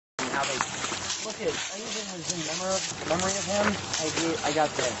salvation. Look at anything was in memory of him. I got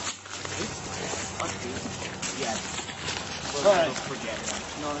the. Yes. We'll forget it.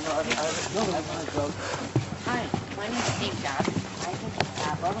 No, I have a joke. Hi, my name is Steve Jobs. I invented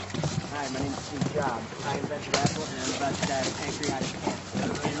Apple. Hi, my name is Steve Jobs. I invented Apple and I'm about to die of pancreatic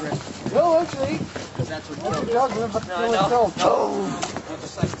cancer. No, actually. Because that's what kills it doesn't, but still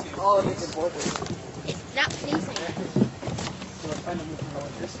it's still. all of it's important. It's not pleasing.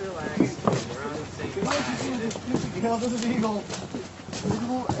 Just relax. We're on the same side. You know, this is evil.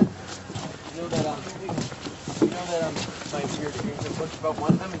 You know that my weird dreams I booked about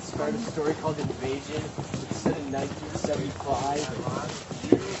one time inspired a story called Invasion. It's set in 1975.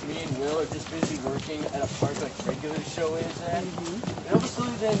 Me and Will are just busy working at a park like regular show is at. And all of a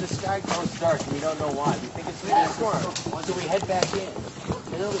sudden then the sky turns dark and we don't know why. We think it's maybe a storm. So we head back in.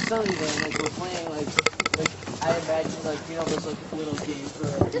 And all of a sudden then we're playing like I imagine those little games for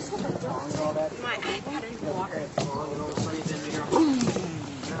song and all that. My iPad in the water. And all of a sudden then we hear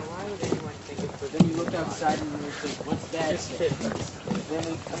why would anyone think it? But then you look outside and you think, what's that? Then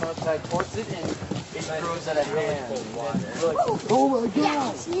we come outside towards it and it throws at a hand. We're like, Oh my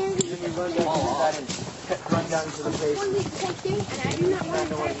god! then we run down to the side and run down to the base. One week something, and I do not want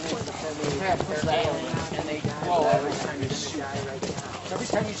to die for them. And they blow every time you shoot. Every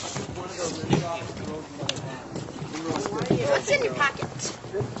time you shoot one of those things off, it throws another hand. What's in your pocket?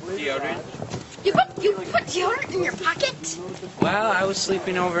 Deodorant. You put deodorant in your pocket? Well, I was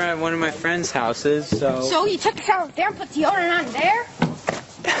sleeping over at one of my friend's houses, so... So you took a shower there and put deodorant on there?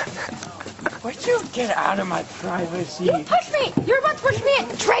 Would you get out of my privacy? You pushed me! You're about to push me!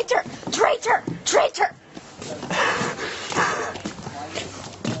 Traitor! Traitor! Traitor!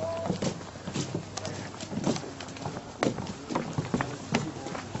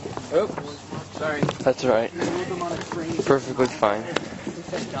 Oops. Sorry. That's right. Perfectly fine.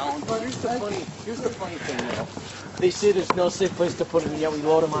 But here's the funny thing, though. They say there's no safe place to put them, yet we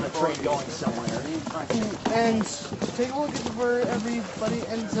load them on a train going somewhere. And take a look at where everybody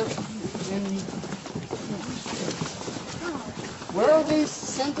ends up in. Where are they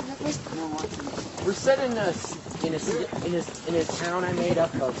sent to the list? We're set in a town I made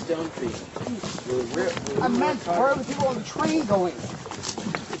up called Stone Creek. I meant, where are the people on the train going?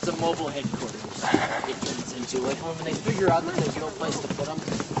 It's a mobile headquarters. It turns into like when they figure out that there's no place to put them,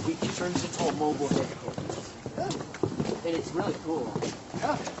 it turns into a mobile headquarters. And it's really cool.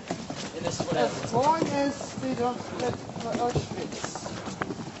 Yeah. And this is what As happens. long as they don't get Auschwitz.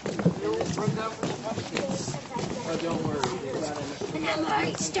 Run down from the Auschwitz. Oh, don't worry. And I'm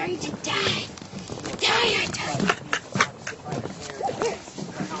already starting to die. Die.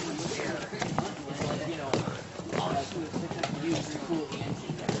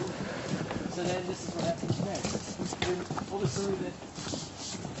 So then this is what happens next. Then all of a sudden that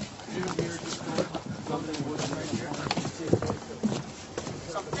Junior just something was right here.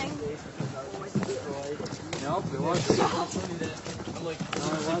 Something? Nope, it wasn't. I'm like,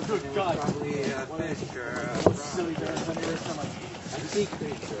 oh, good God. Probably a fish or a silly bear under this. I'm like, I see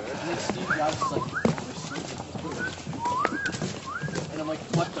creature. And then Steve Jobs is like, and I'm like,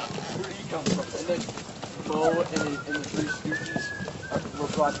 what the? Where did he come from? And then Bo and the three Stooges were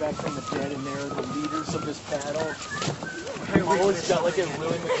brought back from the dead, and they're the leaders of this battle. Bo's got like a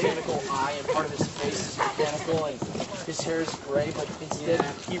really mechanical eye, and part of his face is mechanical, and his hair is gray, but instead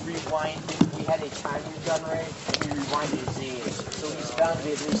he rewinded. We had a timing gun ray, and we rewinded his age. So he's bound to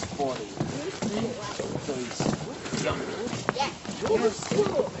be at least 40. So he's younger.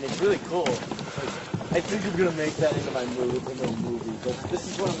 And it's really cool. Like, I think I'm gonna make that into my movie, but this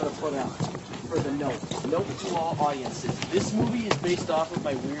is what I'm gonna put out for the note. Note to all audiences. This movie is based off of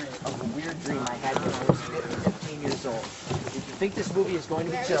a weird dream I had when I was 15 years old. If you think this movie is going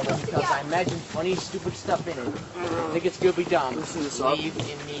to be terrible because I imagine funny, stupid stuff in it, I think it's gonna be dumb, leave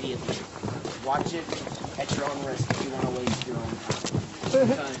immediately. Watch it at your own risk if you want to waste your own time.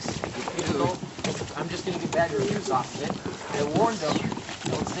 Because if you don't, I'm just gonna get bad reviews off of it. I warned them.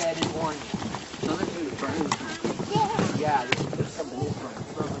 Don't say I didn't warn you. Another thing is burning. Yeah, there's something is burning.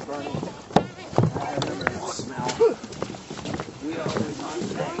 It smells like burning. I remember that smell. We always on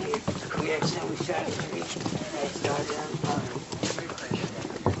today. We accidentally shot a tree.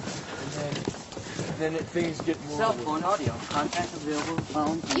 And then things get more. Cell phone audio. Contact available.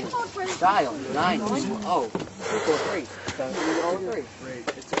 Phone. You vote for the Dial 920 343 Great.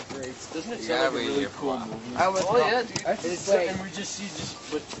 It's a great. Doesn't it You sound gotta like a wait really here for a cool while. movie? Oh yeah, dude. It's like, and we just see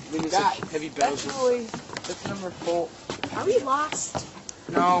when it's like heavy bells. That's number 4. Are we lost?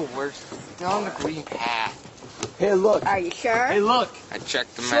 No, we're still on the green path. Hey, look. Are you sure? Hey, look. I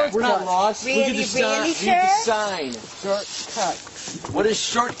checked the map. We're not lost. Really, Look at the sign. really Read the sign. Shortcut. What does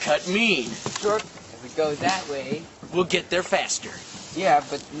shortcut mean? If we go that way. We'll get there faster. Yeah,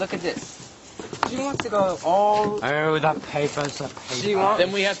 but look at this. She wants to go all. Oh, the paper's a paper. She wants.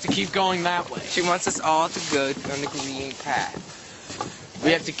 Then we have to keep going that way. She wants us all to go on the green path.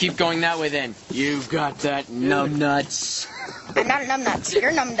 We have to keep going that way then. You've got that numbnuts. I'm not numbnuts.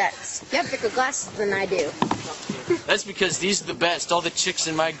 You're numbnuts. You have thicker glasses than I do. That's because these are the best. All the chicks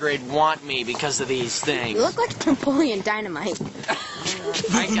in my grade want me because of these things. You look like Napoleon Dynamite. I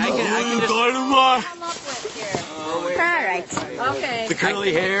can just... Dynamite! Alright. Okay. The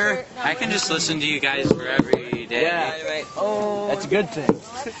curly hair. I can just listen to you guys for every day. Yeah. Oh. That's a good thing.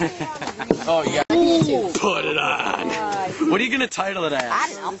 Oh, yeah. Put it on. What are you going to title it I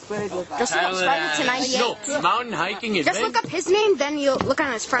as? don't know. Just look up Title it Spider to as... 98. No, mountain hiking Just adventure. look up his name, then you'll look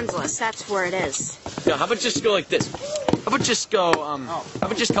on his friends list. That's where it is. No, how about just go like this? How about just go, how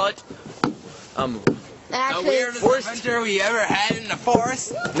about just call it, Actually, Weirdest adventure we ever had in the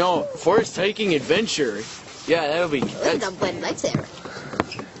forest. no, forest hiking adventure. Yeah, that would be, look at the blade lightsaber.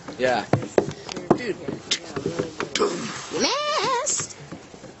 yeah. Dude, You missed.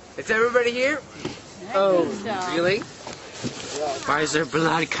 is everybody here? Oh, really? Why is there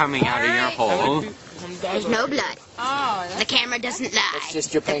blood coming out of your hole? There's no blood. Oh, The camera doesn't lie. That's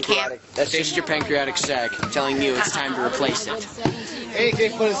just your pancreatic. That's just your pancreatic sac telling you it's time to replace it.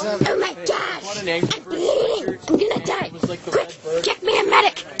 Oh my gosh! What an I'm angry bleeding! I'm gonna die! It was like the Quick! red bird. Get me a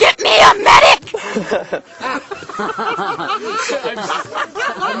medic! Get me a medic!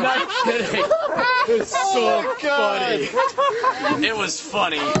 I'm not kidding. It was so funny. It was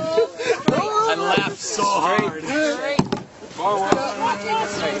funny. I laughed so hard.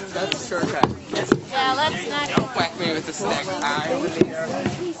 Wait, that's a shortcut. yeah, let's not. Don't whack me with the stick.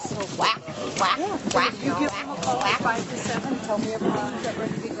 Whack, whack, whack, whack, whack.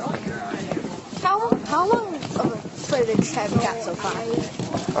 How long of a footage have you got so far?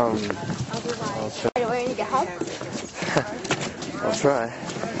 I'll Are you ready to get home? try.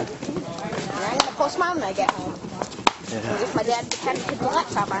 I'm gonna post mine when I get home. If my dad had to put the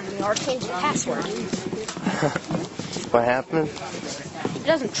laptop on me or change the password. What happened? He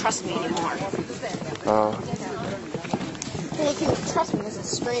doesn't trust me anymore. Oh. The only thing he trusts me is a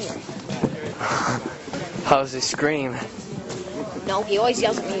screamer. How does he scream? No, he always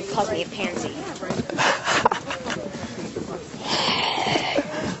yells at me and calls me a pansy.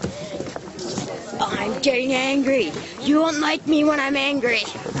 I'm getting angry. You won't like me when I'm angry.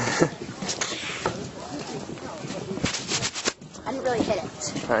 I didn't really hit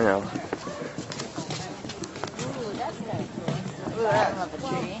it. I know.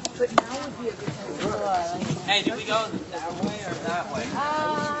 Hey, do we go that way or that way?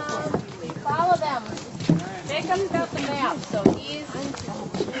 Follow them. Jacob's got the map, so he's doing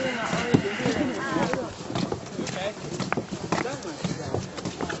Okay.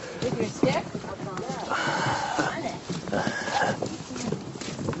 with your stick.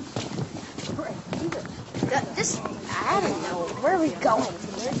 This, I don't know. Where are we going?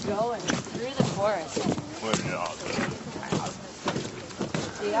 We're going through the forest.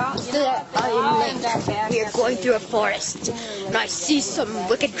 We are going through a forest, and I see some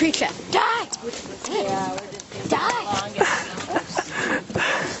wicked creature. Die! Die!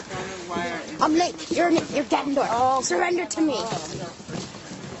 I'm Link. You're Ganondorf. Surrender to me.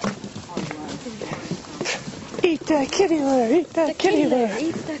 Eat that kitty litter, eat that kitty litter.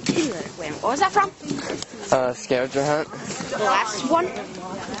 Eat the kitty litter. Wait, what was that from? Scavenger hunt. The last one?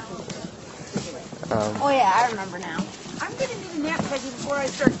 Oh yeah, I remember now. I'm gonna need a nap before I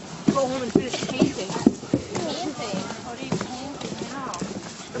start go home and finish painting. Painting? What are you painting now?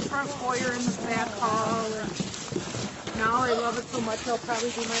 The front foyer and the back hall. And now I love it so much I'll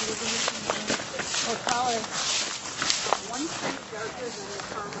probably do my living room. Oh, color. One shade darker than the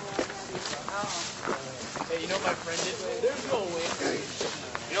caramel Hey, you know what my friend did? There's no wind.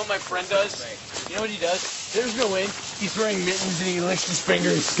 You know what my friend does? You know what he does? There's no wind. He's wearing mittens and he licks his finger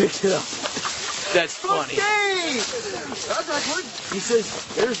and sticks it up. That's funny. He says,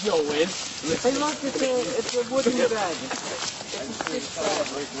 there's no wind. Hey look, it's a wooden bed.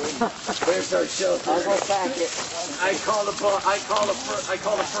 Where's our shelter? I'll go pack it. I call the first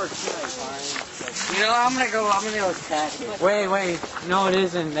night. You know, I'm gonna go pack it. Wait. No, it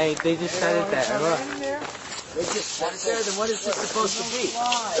isn't. They just said it there. Look. They just said it there, then what is this supposed to be?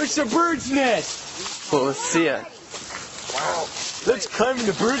 It's a bird's nest! Well, let's see it. Wow. Let's climb in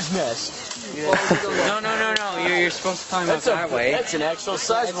the bird's nest. No. You're supposed to climb up that way. That's an actual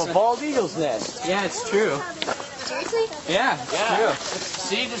size of a bald eagle's nest. Yeah, it's true. Seriously? Yeah, it's true.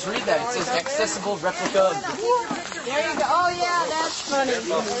 See, just read that. It says accessible replica. There you go. Oh yeah, that's funny. We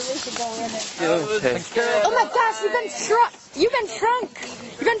should go in it. Okay. Oh my gosh, we've been struck. You've been shrunk.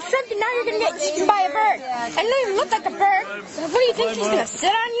 You've been shrunk and now you're going to get eaten by a bird. I don't even look like a bird. What do you think, she's going to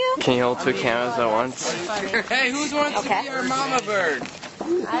sit on you? Can you hold 2 cameras at once? Hey, who wants to be our mama bird?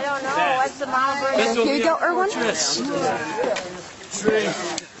 I don't know. What's the mama bird? Here you go, Irwin. This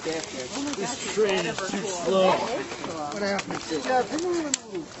train is too slow. What happened?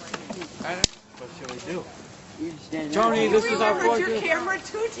 What shall we do? Tony, this is our Your fortress. camera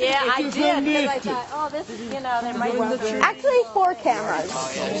too? Yeah, I did. Because I thought, oh, this is, they might want to. Actually, 4 cameras.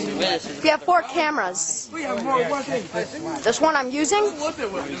 We have 4 cameras. We have more weapons. This one I'm using.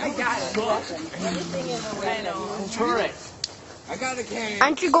 I got it. I know. Turret. I got a cannon.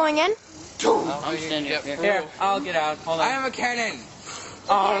 Aren't you going in? I'm standing up Here, I'll get out. Hold on. I have a cannon.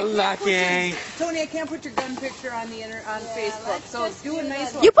 Oh, lucky. Tony, I can't put your gun picture on on Facebook, so do a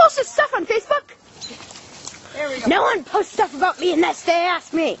nice one. You posted stuff on Facebook? There we go. No one posts stuff about me unless they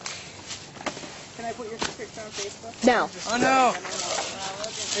ask me. Can I put your picture on Facebook? No. Oh no.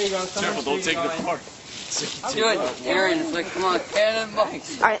 There you go. Careful, don't take it apart. Do it. Aaron, it's like, come on, cannon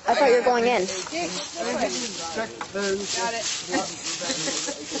box. Alright, I thought you were going in. Got it.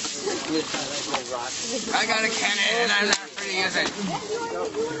 I got a cannon and I'm not free to use it.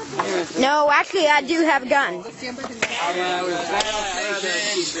 No, actually, I do have a gun.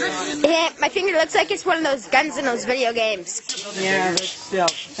 Yeah, my finger looks like it's one of those guns in those video games. Yeah, but still,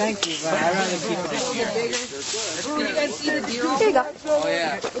 thank you, but I'd rather keep it. Can you guys see the deer? Here you go. Oh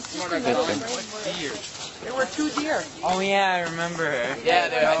yeah. There were 2 deer. Oh, yeah, I remember her. Yeah,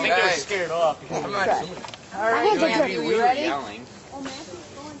 I think they were scared off. Come on. All right, Matthew, you ready? Yelling.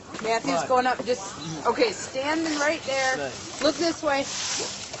 Matthew's going up. Just okay. Standing right there. Look this way.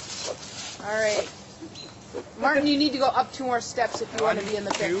 All right. Martin, you need to go up 2 more steps if you want to be in the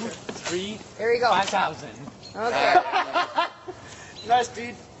picture. 3, There you go. 5,000. Okay. Nice,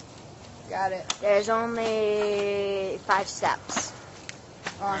 dude. Got it. There's only 5 steps.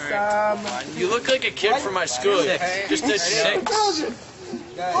 Awesome. You look like a kid from my school. Just did 6.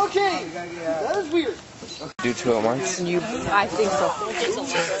 Okay, that is weird. Do 2 at once? I think so.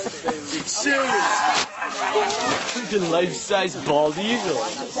 Serious. Freaking life-size bald eagle.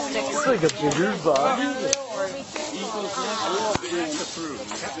 It's like a bigger bald eagle.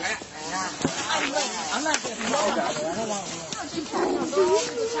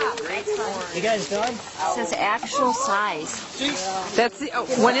 You guys done? It says actual size. That's the,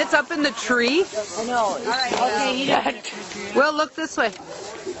 when it's up in the tree. I know. Okay, you done. Well, look this way.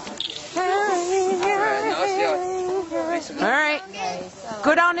 All right.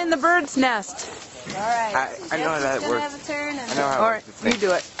 Go down in the bird's nest. I know how that works. I know how All right, you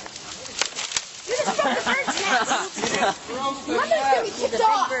do it.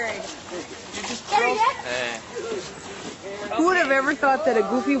 Who would have ever thought that a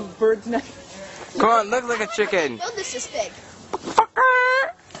goofy bird's nest? Come on, look like a chicken. Oh, this is big.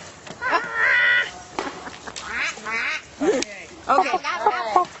 Okay.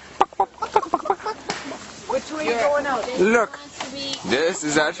 Which way are you going out? Look, this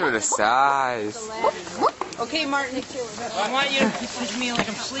is actually the size. Okay, Martin. I want you to push me like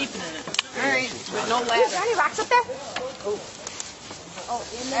I'm sleeping in it. All right, but no Is ladder. there any rocks up there?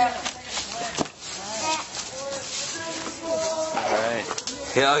 Alright.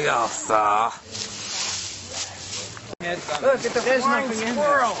 Here you go, sir. Look at the flying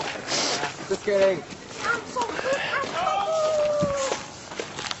squirrel. Just kidding.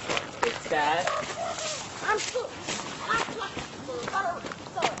 Dad.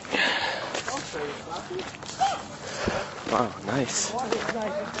 Wow, nice.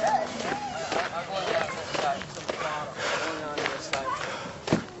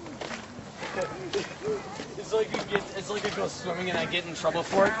 It's like I go swimming and I get in trouble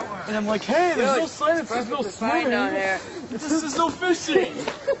for it. And I'm like, hey, there's no science, there's no swimming. This is no fishing.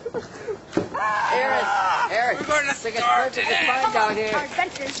 Eric, we're going to take a perfect find down here.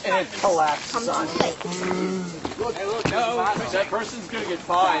 And it collapses Comes on too me. late. Hey, look, that person's gonna get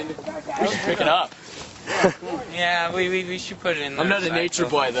fined. We should pick it up. Yeah, we should put it in there. I'm not a nature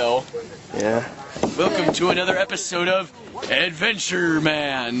boy, though. Yeah. Welcome to another episode of Adventure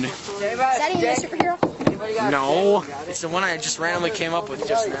Man. Is that even a superhero? No, it's the one I just randomly came up with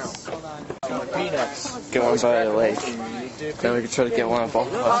just now. Peanuts. Get one by the lake. Then we can try to get one of both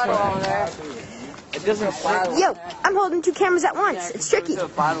of us. It doesn't fly. Yo, I'm holding 2 cameras at once. It's tricky.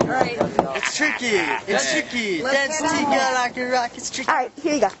 It's tricky. It's tricky. That's tricky like a rock. It's tricky. Alright,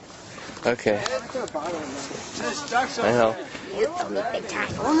 here you go. Okay. I know. You owe me big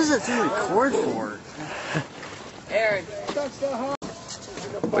time. What does that thing record for? Eric.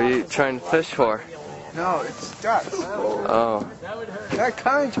 What are you trying to fish for? No, it's ducks. Oh. They're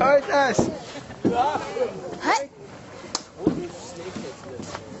coming towards us. What?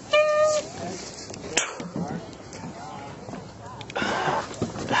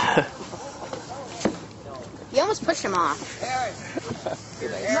 push him off.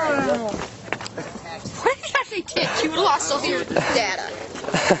 No. Why did you actually kick? You would have lost all your data.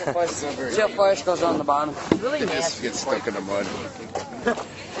 See how Forrest goes on the bottom? Really It just nasty. gets stuck in the mud.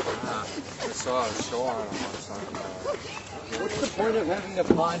 What's the point of having a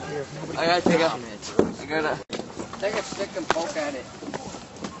pond here if nobody I gotta can take fish in it? take a stick and poke at it.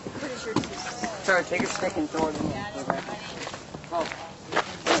 Sorry, take a stick and throw it in there. Oh.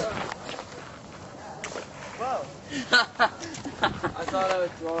 I thought I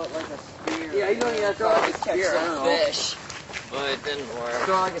would throw it like a spear. Yeah, you know you have to throw it like a spear. Fish. But it didn't work.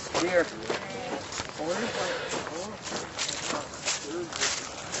 Throw it like a spear.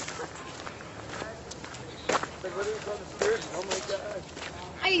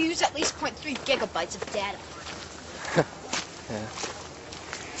 I use at least 0.3 gigabytes of data.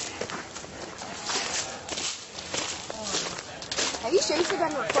 Have you seriously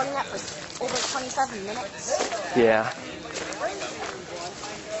been recording that for over 27 minutes? Yeah.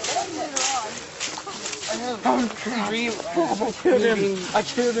 I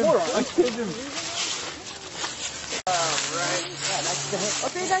killed him.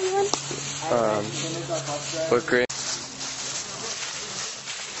 What grade are you in? What grade?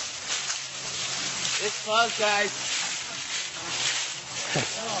 It's close, guys.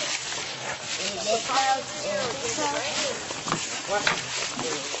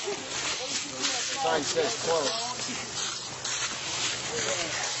 Sign says close.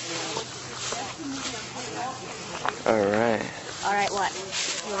 Alright. Alright, what?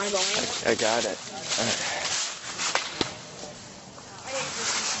 You want to go in? I got it. Alright.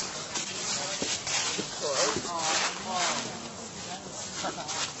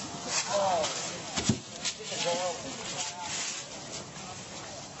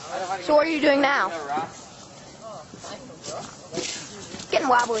 So what are you doing now? Getting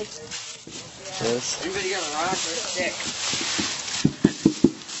wobbly. This. Anybody got a rock or a stick?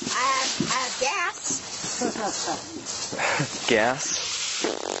 I have gas. Gas.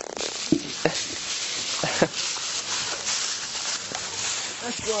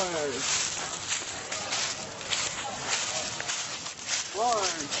 That's Lars.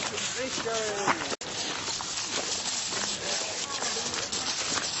 Victor.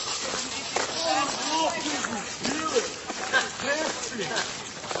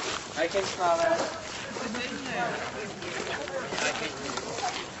 I can smell that.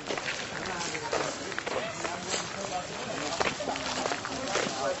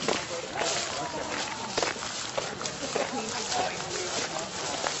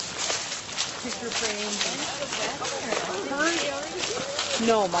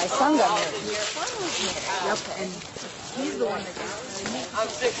 No, my son got married. Yep, and he's the one that got married. I'm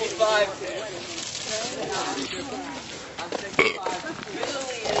 65. I'm 65.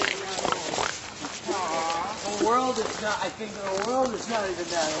 The world is not, I think the world is not even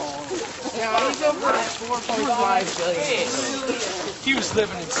that old. Yeah, he's over at 4.5 billion. He was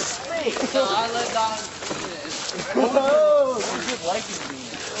living in space. No, I lived on Whoa, you just liking me.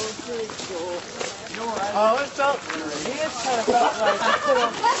 You know what I It felt. He just kind of felt like.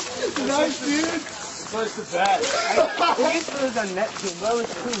 Nice, dude. was the best. We used to live on Neptune, but it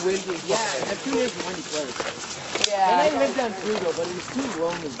was too windy. Yeah, Neptune is a windy place. And I lived on Pluto, but it was too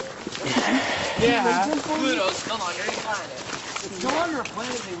lonely there. Yeah. Pluto's no longer a planet. It's no longer a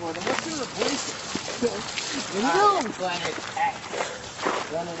planet anymore. Then what's going to replace it? No. Planet X.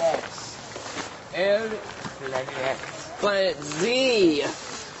 Planet X. And Planet Z.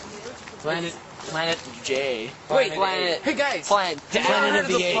 Planet J. Wait, planet. Hey guys. Planet Planet of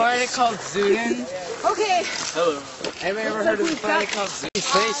the Apes. Planet called Zuden. Okay. hello. Anybody ever heard of a planet called Zuden? He's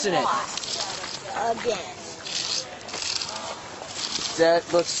facing it. Again.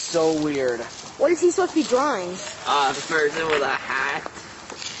 That looks so weird. What is he supposed to be drawing? The person with a hat.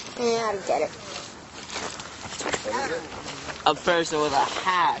 Yeah, I don't get it. A person with a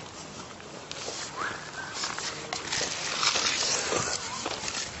hat.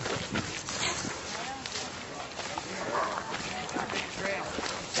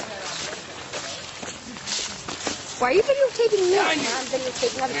 Why are you videotaping me? I'm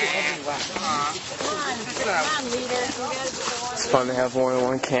videotaping other people. Come on, leader. It's fun to have more than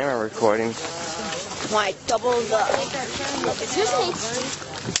one camera recording. Why, double the... Excuse me.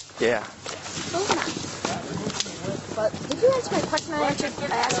 Yeah. No, it's not. But did you answer my question I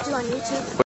asked you on YouTube?